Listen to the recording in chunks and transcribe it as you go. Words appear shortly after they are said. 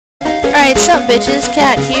Alright, sup bitches,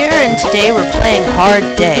 Cat here, and today we're playing Hard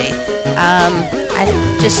Day.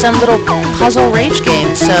 Just some little puzzle rage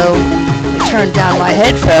game, so I turned down my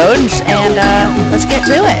headphones, and let's get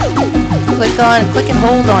to it. Click and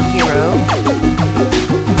hold on hero.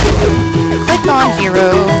 Click on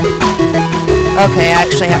hero. Okay, I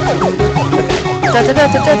actually have to...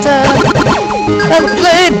 Oh, the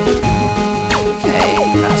blade! Okay,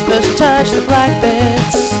 you're not supposed to touch the black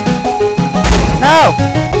bits. No!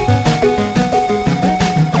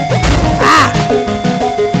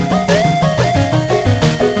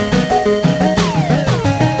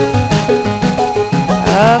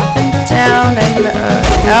 Up and down and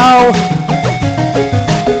no!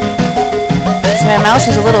 So my mouse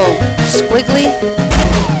is a little squiggly.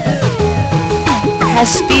 It has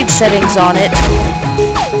speed settings on it,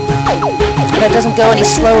 but it doesn't go any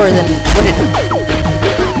slower than what it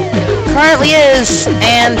currently is,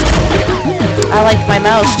 and I like my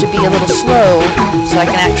mouse to be a little slow so I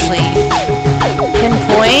can actually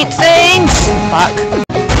pinpoint things. Fuck.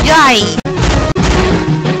 Yay!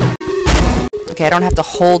 Okay, I don't have to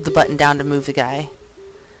hold the button down to move the guy.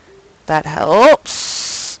 That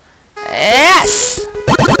helps. Yes!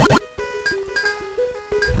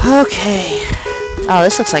 Okay. Oh,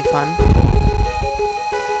 this looks like fun.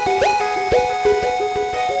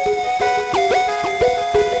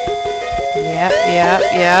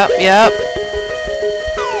 Yep.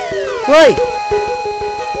 Wait!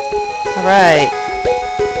 Alright.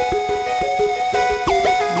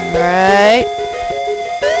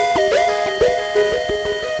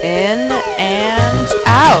 In and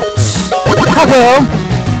out. Hello.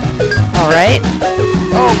 Alright.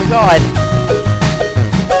 Oh my god.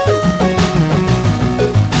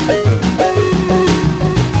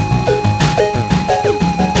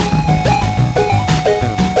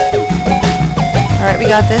 Alright, we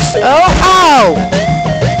got this. Oh! Ow!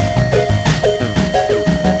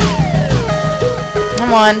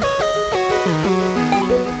 Come on.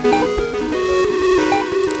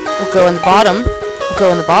 We'll go in the bottom.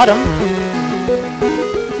 Go in the bottom.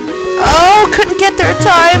 Oh, couldn't get there in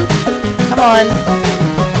time. Come on.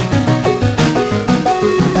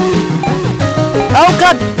 Oh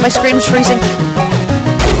god, my screen's freezing.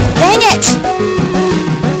 Dang it!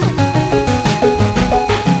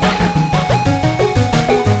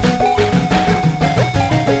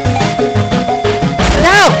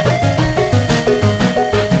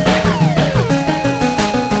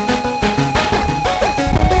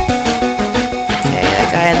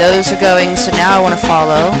 Those are going, so now I want to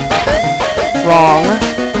follow. Wrong.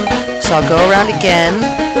 So I'll go around again.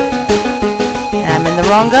 And I'm in the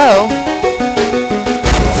wrong go.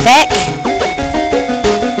 Heck!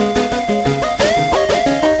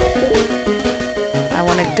 I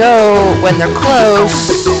want to go when they're close.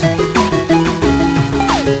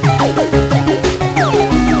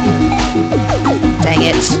 Dang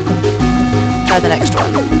it. Try the next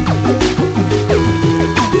one.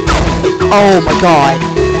 Oh my god.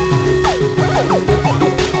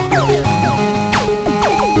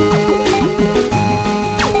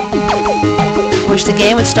 Wish the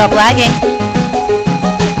game would stop lagging.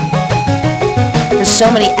 There's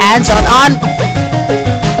so many ads on.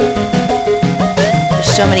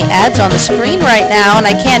 There's so many ads on the screen right now, and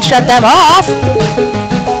I can't shut them off.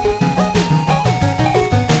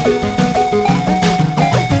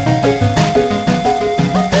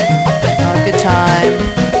 Not a good time.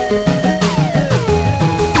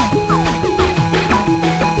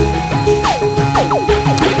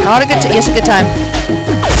 Not a good time. Yes, a good time.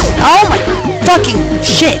 Oh my fucking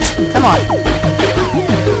shit! Come on.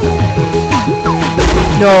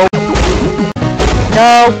 No.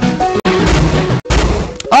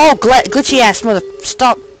 Oh, glitchy ass mother.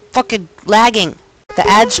 Stop fucking lagging. The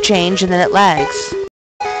ads change and then it lags.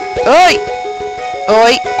 Oi!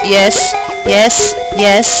 Oi! Yes.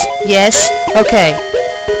 Okay.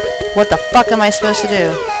 What the fuck am I supposed to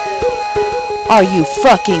do? Are you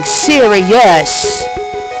fucking serious?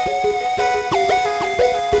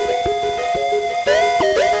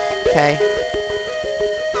 Okay.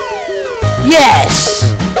 Yes!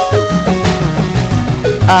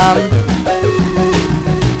 I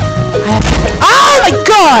have to... Oh my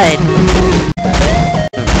god!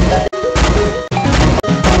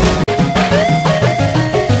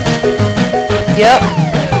 Yep.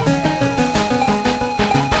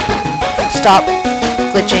 Stop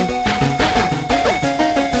glitching.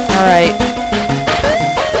 Alright.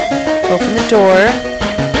 Open the door.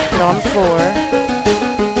 Put it on the floor.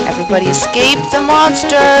 Everybody escape the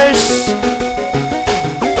monsters!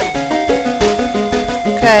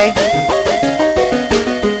 Okay.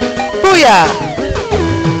 Booyah!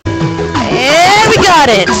 And we got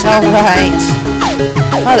it! Alright.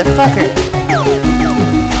 Motherfucker.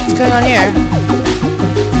 What's going on here?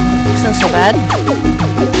 It's not so bad.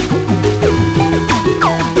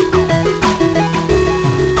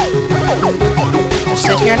 I'll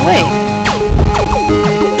sit here and wait.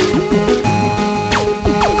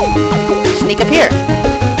 Sneak up here.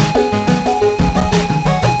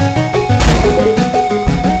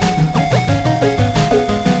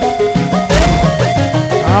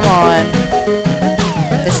 Come on.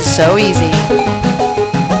 This is so easy.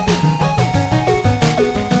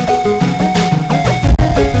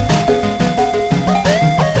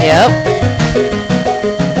 Yep.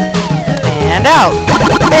 And out.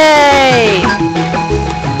 Hey!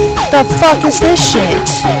 The fuck is this shit?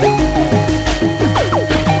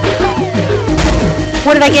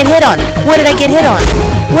 What did I get hit on? What did I get hit on?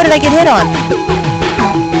 What did I get hit on?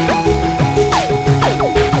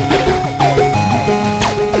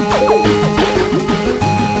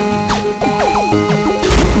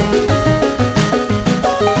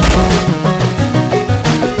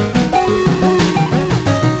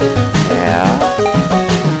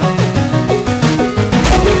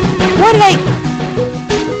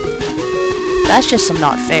 That's just some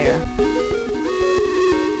not fair.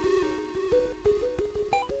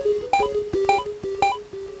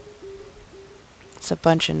 It's a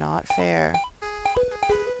bunch of not fair.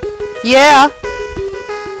 Yeah!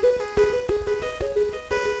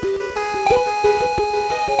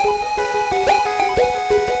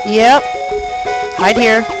 Yep. Hide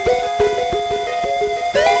here.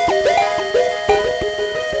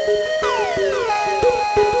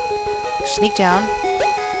 Sneak down.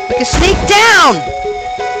 We can sneak down!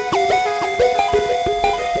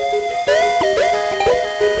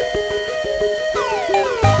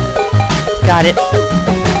 Got it.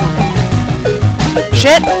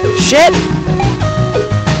 Shit! Shit!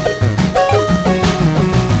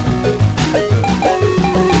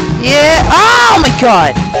 Yeah! Oh my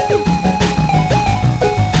god!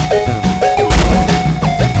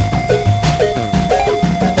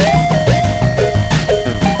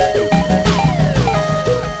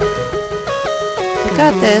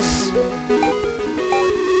 Got this.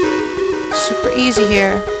 Super easy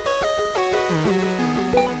here.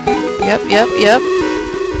 Yep, yep, yep.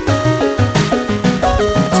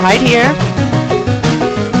 Let's hide here.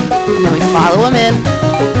 And then we follow him in.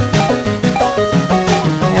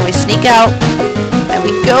 And we sneak out. And we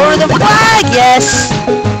go to the flag! Yes!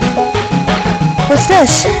 What's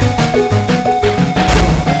this?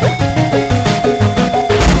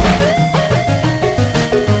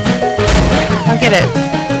 Get it.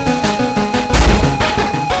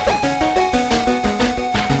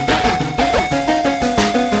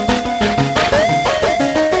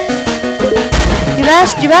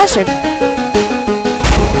 You bastard.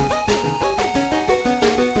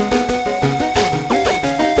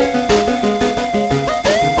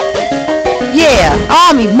 Yeah,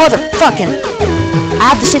 oh me motherfucking. I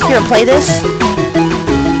have to sit here and play this.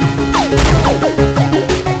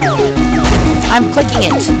 I'm clicking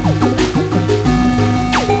it.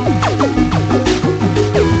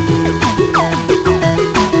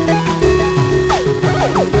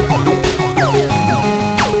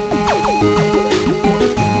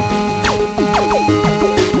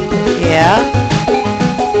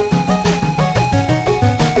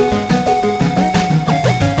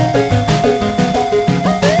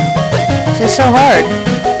 This is so hard.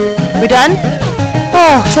 We done?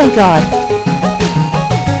 Oh, thank God.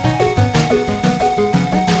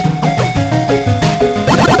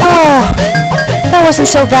 Oh, that wasn't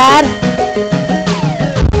so bad.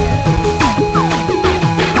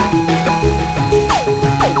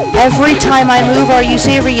 Every time I move, are you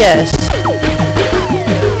serious?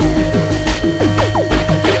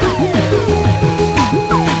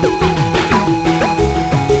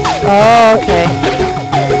 Oh, okay.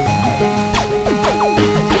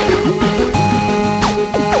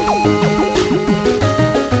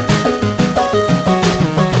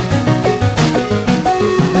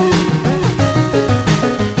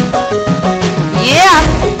 Yeah!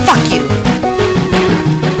 Fuck you!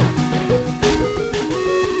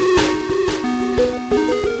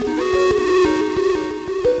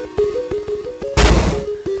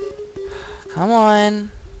 Come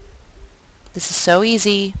on. This is so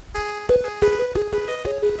easy.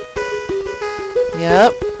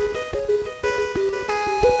 Yep.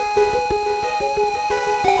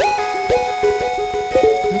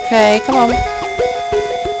 Okay, come on.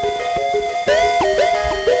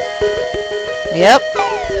 Yep.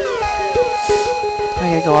 We're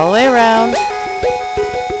gonna go all the way around.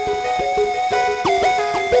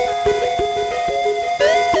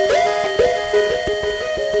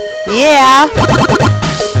 Yeah.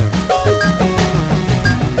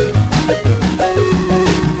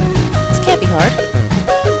 This can't be hard.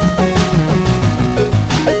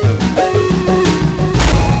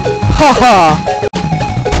 Ha ha.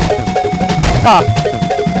 Oh.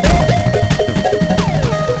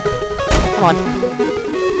 Come on.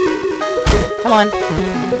 Come on.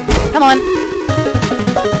 Come on.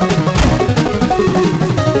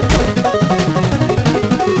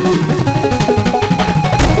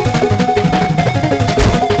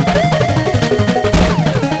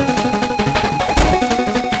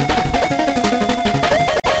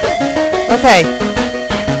 Okay.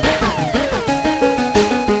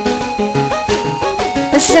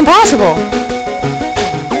 This is impossible.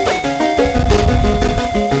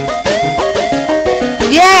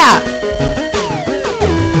 Yeah!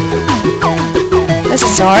 This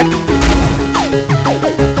is hard.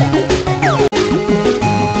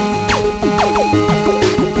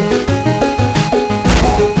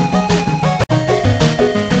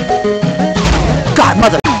 God,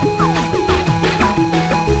 mother!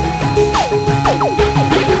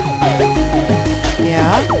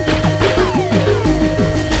 Yeah?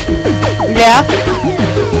 Yeah?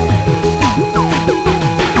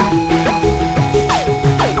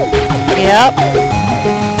 Yep.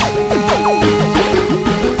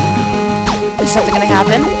 Is something gonna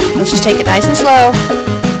happen? Let's just take it nice and slow.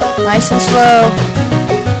 Nice and slow.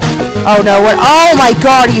 Oh no, we're— oh my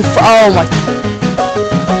god, are you— oh my—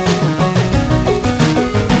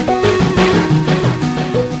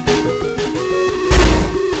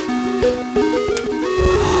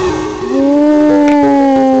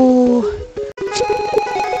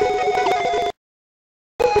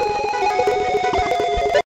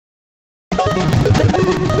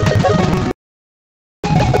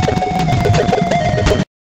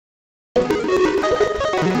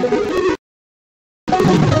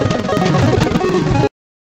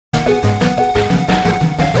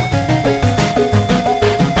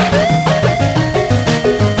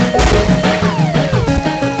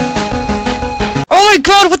 oh my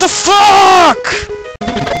god, what the fuck?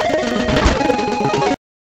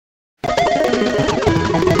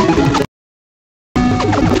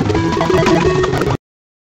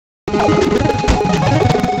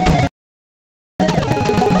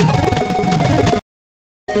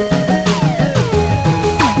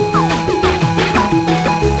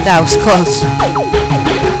 That was close.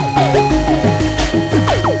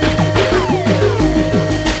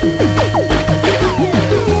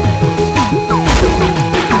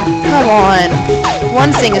 Come on.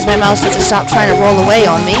 One thing is my mouse needs to stop trying to roll away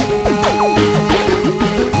on me.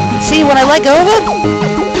 See, when I let go of it,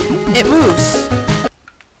 it moves.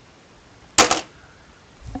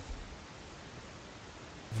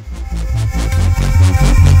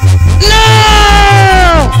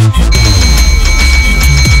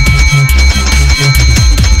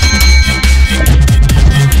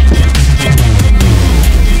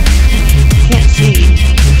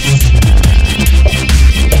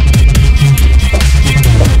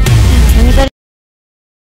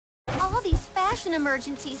 All these fashion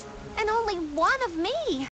emergencies, and only one of me.